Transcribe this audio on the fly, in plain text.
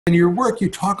In your work, you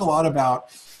talk a lot about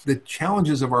the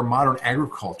challenges of our modern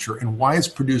agriculture and why it's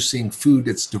producing food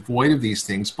that's devoid of these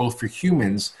things, both for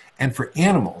humans and for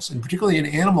animals. And particularly in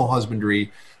animal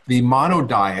husbandry, the mono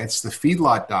diets, the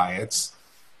feedlot diets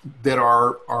that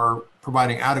are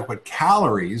providing adequate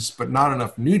calories, but not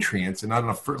enough nutrients and not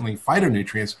enough, certainly,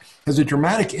 phytonutrients, has a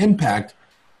dramatic impact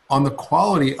on the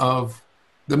quality of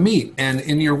the meat. And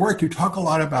in your work, you talk a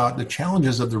lot about the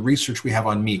challenges of the research we have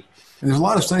on meat. And there's a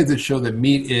lot of studies that show that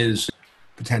meat is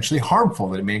potentially harmful,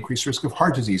 that it may increase risk of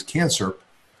heart disease, cancer,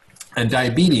 and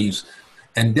diabetes,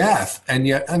 and death. And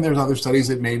there's other studies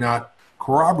that may not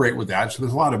corroborate with that. So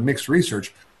there's a lot of mixed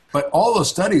research. But all those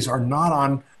studies are not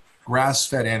on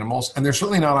grass-fed animals, and they're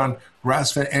certainly not on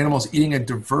grass-fed animals eating a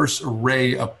diverse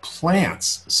array of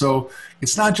plants. So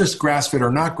it's not just grass-fed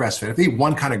or not grass-fed. If they eat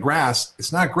one kind of grass,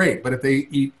 it's not great. But if they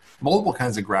eat multiple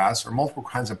kinds of grass or multiple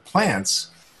kinds of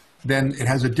plants, then it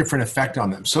has a different effect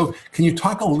on them. So can you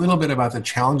talk a little bit about the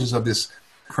challenges of this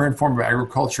current form of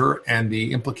agriculture and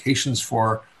the implications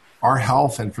for our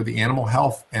health and for the animal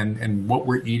health and what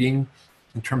we're eating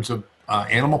in terms of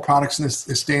animal products in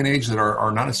this day and age that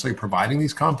are not necessarily providing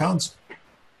these compounds?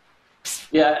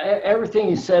 Yeah, everything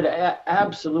you said,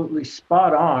 absolutely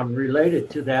spot on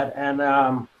related to that.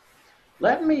 And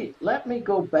let me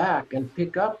go back and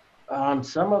pick up on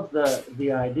some of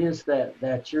the ideas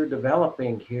that you're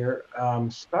developing here,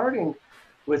 starting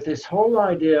with this whole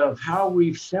idea of how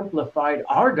we've simplified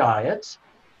our diets,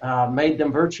 made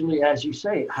them virtually, as you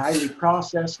say, highly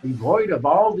processed, devoid of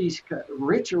all these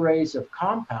rich arrays of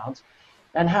compounds,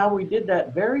 and how we did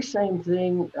that very same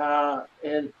thing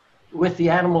with the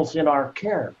animals in our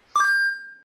care.